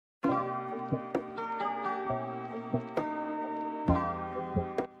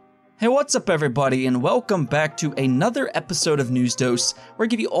Hey, what's up everybody, and welcome back to another episode of News Dose, where I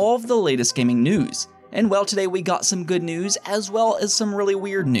give you all of the latest gaming news. And well, today we got some good news, as well as some really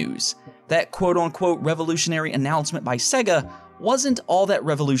weird news. That quote-unquote revolutionary announcement by Sega wasn't all that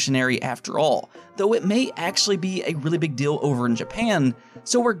revolutionary after all, though it may actually be a really big deal over in Japan,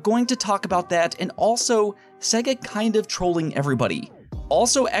 so we're going to talk about that, and also Sega kind of trolling everybody.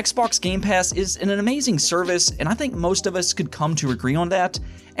 Also, Xbox Game Pass is an amazing service, and I think most of us could come to agree on that,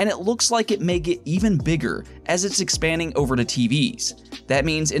 and it looks like it may get even bigger as it's expanding over to TVs. That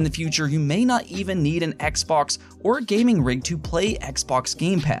means in the future you may not even need an Xbox or a gaming rig to play Xbox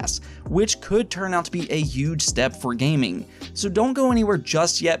Game Pass, which could turn out to be a huge step for gaming. So don't go anywhere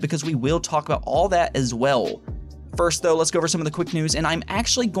just yet, because we will talk about all that as well. First though, let's go over some of the quick news, and I'm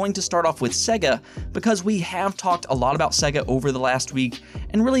actually going to start off with Sega, because we have talked a lot about Sega over the last week,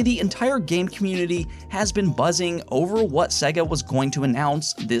 and really the entire game community has been buzzing over what Sega was going to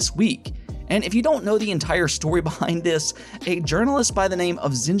announce this week. And if you don't know the entire story behind this, a journalist by the name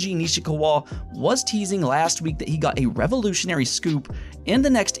of Zenji Nishikawa was teasing last week that he got a revolutionary scoop in the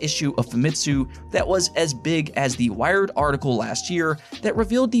next issue of Famitsu that was as big as the Wired article last year that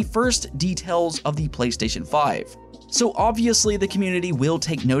revealed the first details of the PlayStation 5. So obviously the community will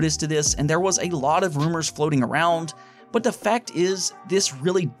take notice to this, and there was a lot of rumors floating around, but the fact is, this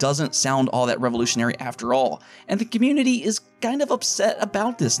really doesn't sound all that revolutionary after all, and the community is kind of upset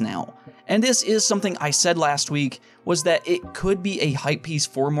about this now. And this is something I said last week, was that it could be a hype piece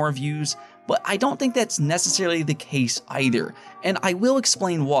for more views, but I don't think that's necessarily the case either, and I will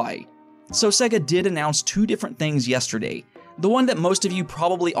explain why. So Sega did announce two different things yesterday. The one that most of you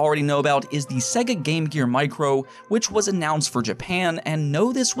probably already know about is the Sega Game Gear Micro, which was announced for Japan, and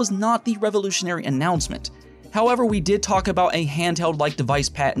no, this was not the revolutionary announcement. However, we did talk about a handheld-like device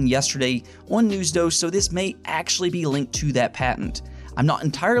patent yesterday on News Dose, so this may actually be linked to that patent. I'm not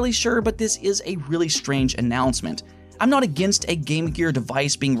entirely sure, but this is a really strange announcement. I'm not against a Game Gear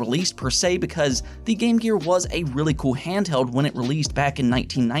device being released per se, because the Game Gear was a really cool handheld when it released back in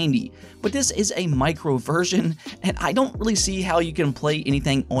 1990, but this is a micro version, and I don't really see how you can play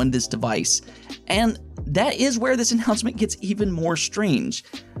anything on this device. And that is where this announcement gets even more strange.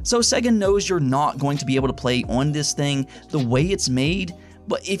 So Sega knows you're not going to be able to play on this thing the way it's made,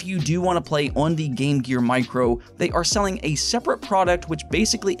 but if you do want to play on the Game Gear Micro, they are selling a separate product which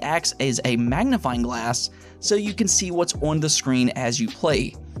basically acts as a magnifying glass so you can see what's on the screen as you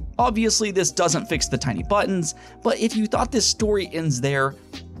play. Obviously this doesn't fix the tiny buttons, but if you thought this story ends there,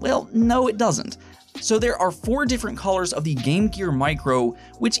 well, no it doesn't. So there are 4 different colors of the Game Gear Micro,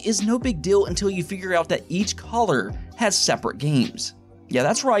 which is no big deal until you figure out that each color has separate games. Yeah,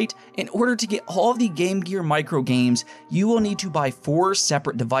 that's right, in order to get all of the Game Gear Micro games, you will need to buy 4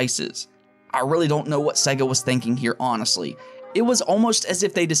 separate devices. I really don't know what Sega was thinking here, honestly. It was almost as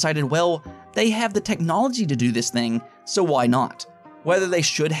if they decided, well, they have the technology to do this thing, so why not? Whether they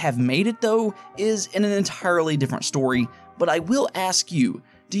should have made it though, is an entirely different story, but I will ask you,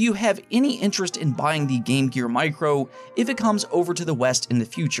 do you have any interest in buying the Game Gear Micro if it comes over to the West in the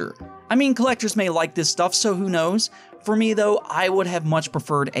future? I mean, collectors may like this stuff, so who knows? For me though, I would have much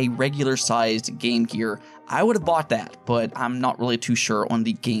preferred a regular sized Game Gear. I would have bought that, but I'm not really too sure on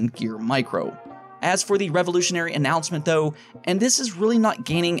the Game Gear Micro. As for the revolutionary announcement though, and this is really not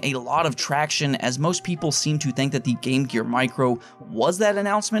gaining a lot of traction, as most people seem to think that the Game Gear Micro was that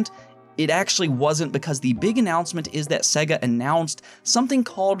announcement, it actually wasn't, because the big announcement is that Sega announced something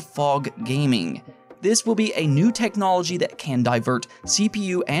called Fog Gaming. This will be a new technology that can divert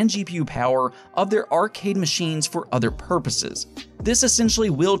CPU and GPU power of their arcade machines for other purposes. This essentially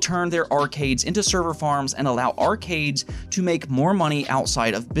will turn their arcades into server farms and allow arcades to make more money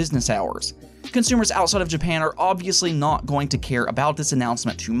outside of business hours. Consumers outside of Japan are obviously not going to care about this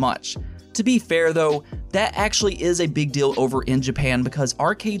announcement too much. To be fair though, that actually is a big deal over in Japan, because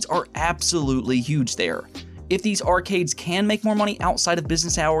arcades are absolutely huge there. If these arcades can make more money outside of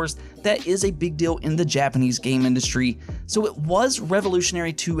business hours, that is a big deal in the Japanese game industry, so it was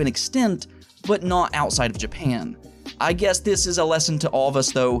revolutionary to an extent, but not outside of Japan. I guess this is a lesson to all of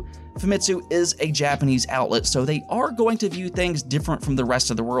us though. Famitsu is a Japanese outlet, so they are going to view things different from the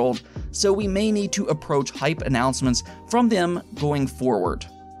rest of the world, so we may need to approach hype announcements from them going forward.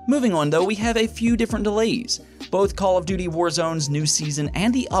 Moving on though, we have a few different delays. Both Call of Duty Warzone's new season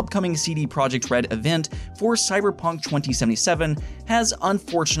and the upcoming CD Projekt Red event for Cyberpunk 2077 has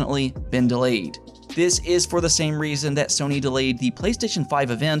unfortunately been delayed. This is for the same reason that Sony delayed the PlayStation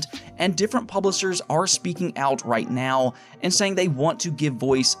 5 event, and different publishers are speaking out right now and saying they want to give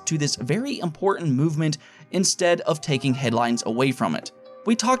voice to this very important movement instead of taking headlines away from it.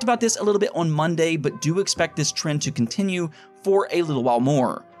 We talked about this a little bit on Monday, but do expect this trend to continue for a little while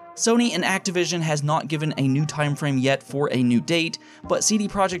more. Sony and Activision has not given a new time frame yet for a new date, but CD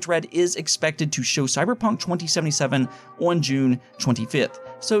Projekt Red is expected to show Cyberpunk 2077 on June 25th,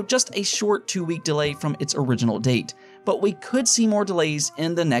 so just a short 2-week delay from its original date. But we could see more delays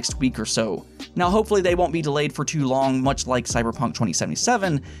in the next week or so. Now hopefully they won't be delayed for too long, much like Cyberpunk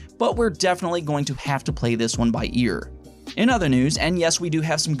 2077, but we're definitely going to have to play this one by ear. In other news, and yes, we do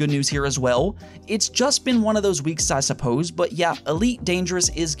have some good news here as well, it's just been one of those weeks I suppose, but yeah, Elite Dangerous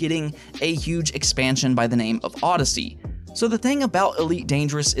is getting a huge expansion by the name of Odyssey. So the thing about Elite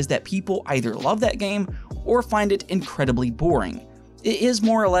Dangerous is that people either love that game or find it incredibly boring. It is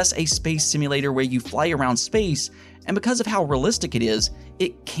more or less a space simulator where you fly around space, and because of how realistic it is,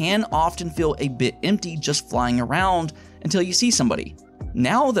 it can often feel a bit empty just flying around until you see somebody.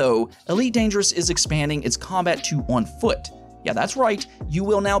 Now though, Elite Dangerous is expanding its combat to on foot. Yeah, that's right, you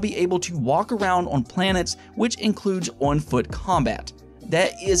will now be able to walk around on planets, which includes on-foot combat.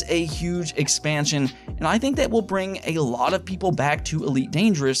 That is a huge expansion, and I think that will bring a lot of people back to Elite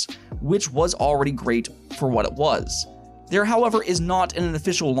Dangerous, which was already great for what it was. There, however, is not an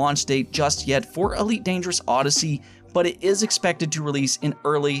official launch date just yet for Elite Dangerous Odyssey, but it is expected to release in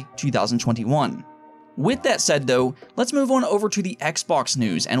early 2021. With that said though, let's move on over to the Xbox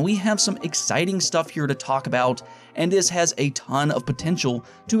news, and we have some exciting stuff here to talk about, and this has a ton of potential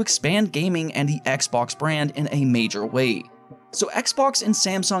to expand gaming and the Xbox brand in a major way. So Xbox and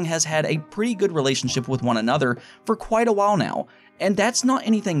Samsung has had a pretty good relationship with one another for quite a while now, and that's not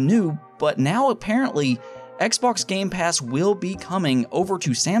anything new, but now apparently Xbox Game Pass will be coming over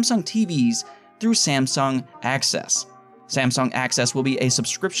to Samsung TVs through Samsung Access. Samsung Access will be a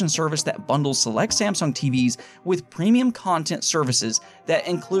subscription service that bundles select Samsung TVs with premium content services that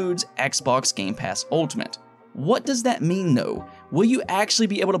includes Xbox Game Pass Ultimate. What does that mean though? Will you actually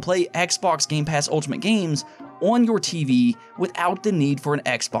be able to play Xbox Game Pass Ultimate games on your TV without the need for an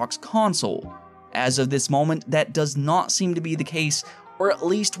Xbox console? As of this moment, that does not seem to be the case, or at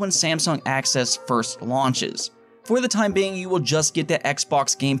least when Samsung Access first launches. For the time being, you will just get the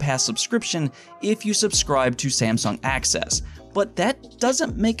Xbox Game Pass subscription if you subscribe to Samsung Access, but that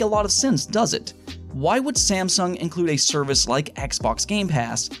doesn't make a lot of sense, does it? Why would Samsung include a service like Xbox Game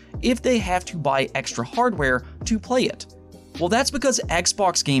Pass if they have to buy extra hardware to play it? Well, that's because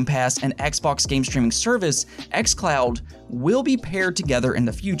Xbox Game Pass and Xbox game streaming service, xCloud, will be paired together in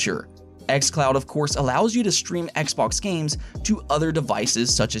the future. xCloud, of course, allows you to stream Xbox games to other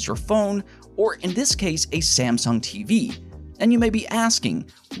devices such as your phone, or in this case, a Samsung TV. And you may be asking,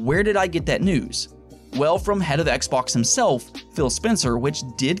 where did I get that news? Well, from head of Xbox himself, Phil Spencer, which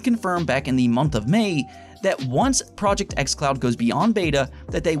did confirm back in the month of May that once Project xCloud goes beyond beta,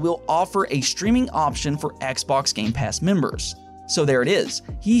 that they will offer a streaming option for Xbox Game Pass members. So there it is.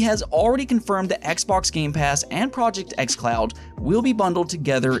 He has already confirmed that Xbox Game Pass and Project xCloud will be bundled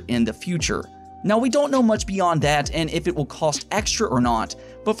together in the future. Now, we don't know much beyond that and if it will cost extra or not,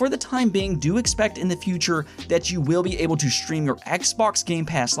 but for the time being, do expect in the future that you will be able to stream your Xbox Game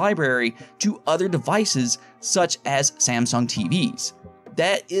Pass library to other devices such as Samsung TVs.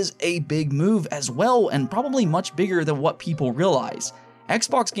 That is a big move as well, and probably much bigger than what people realize.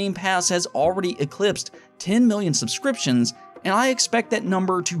 Xbox Game Pass has already eclipsed 10 million subscriptions, and I expect that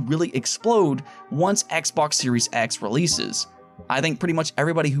number to really explode once Xbox Series X releases. I think pretty much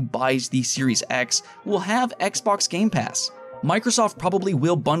everybody who buys the Series X will have Xbox Game Pass. Microsoft probably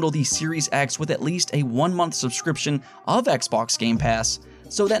will bundle the Series X with at least a 1-month subscription of Xbox Game Pass,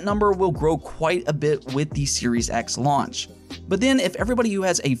 so that number will grow quite a bit with the Series X launch. But then if everybody who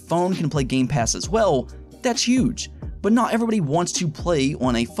has a phone can play Game Pass as well, that's huge. But not everybody wants to play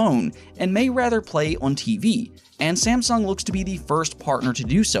on a phone, and may rather play on TV, and Samsung looks to be the first partner to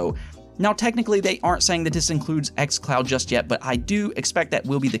do so. Now technically they aren't saying that this includes xCloud just yet, but I do expect that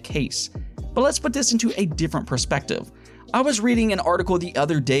will be the case. But let's put this into a different perspective. I was reading an article the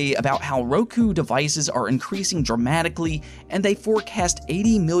other day about how Roku devices are increasing dramatically, and they forecast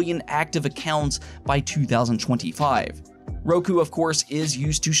 80 million active accounts by 2025. Roku, of course, is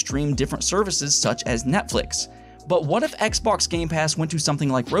used to stream different services such as Netflix. But what if Xbox Game Pass went to something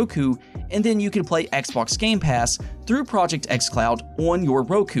like Roku, and then you could play Xbox Game Pass through Project xCloud on your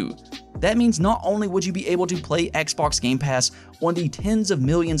Roku? That means not only would you be able to play Xbox Game Pass on the tens of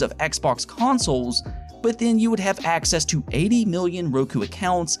millions of Xbox consoles, but then you would have access to 80 million Roku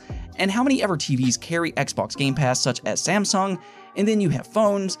accounts, and how many ever TVs carry Xbox Game Pass such as Samsung, and then you have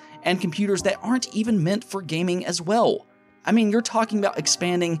phones and computers that aren't even meant for gaming as well. I mean, you're talking about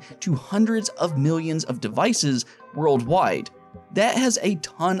expanding to hundreds of millions of devices worldwide. That has a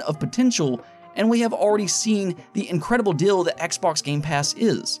ton of potential, and we have already seen the incredible deal that Xbox Game Pass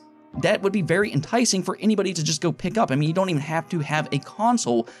is. that would be very enticing for anybody to just go pick up. I mean, you don't even have to have a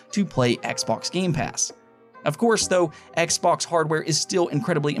console to play Xbox Game Pass. Of course, though, Xbox hardware is still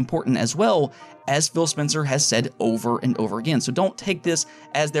incredibly important as well, as Phil Spencer has said over and over again. So don't take this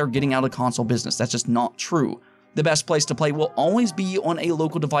as they're getting out of console business. That's just not true. The best place to play will always be on a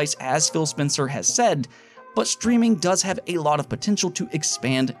local device, as Phil Spencer has said, but streaming does have a lot of potential to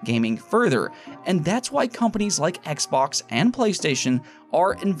expand gaming further, and that's why companies like Xbox and PlayStation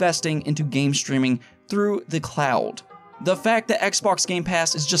are investing into game streaming through the cloud. The fact that Xbox Game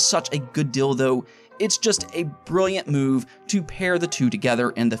Pass is just such a good deal, though, it's just a brilliant move to pair the two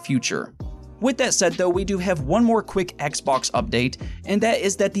together in the future. With that said, though, we do have one more quick Xbox update, and that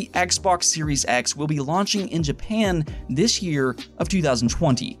is that the Xbox Series X will be launching in Japan this year of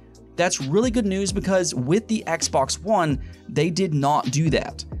 2020. That's really good news because with the Xbox One, they did not do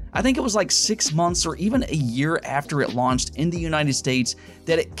that. I think it was like 6 months or even a year after it launched in the United States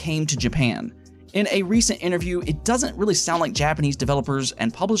that it came to Japan. In a recent interview, it doesn't really sound like Japanese developers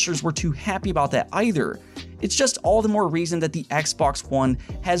and publishers were too happy about that either. It's just all the more reason that the Xbox One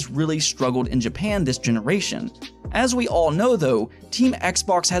has really struggled in Japan this generation. As we all know though, Team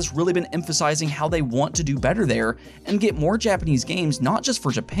Xbox has really been emphasizing how they want to do better there and get more Japanese games not just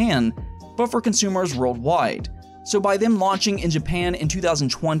for Japan, but for consumers worldwide. So by them launching in Japan in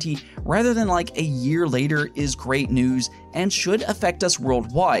 2020 rather than like a year later is great news and should affect us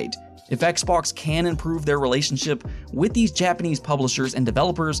worldwide. If Xbox can improve their relationship with these Japanese publishers and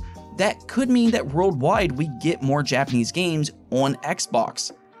developers, that could mean that worldwide we get more Japanese games on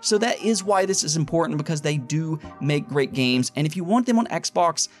Xbox. So that is why this is important, because they do make great games, and if you want them on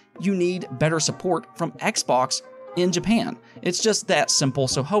Xbox, you need better support from Xbox in Japan. It's just that simple,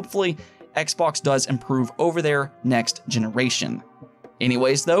 so hopefully Xbox does improve over their next generation.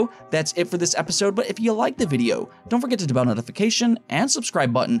 Anyways though, that's it for this episode, but if you liked the video, don't forget to hit the bell notification and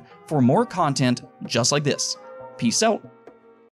subscribe button for more content just like this. Peace out.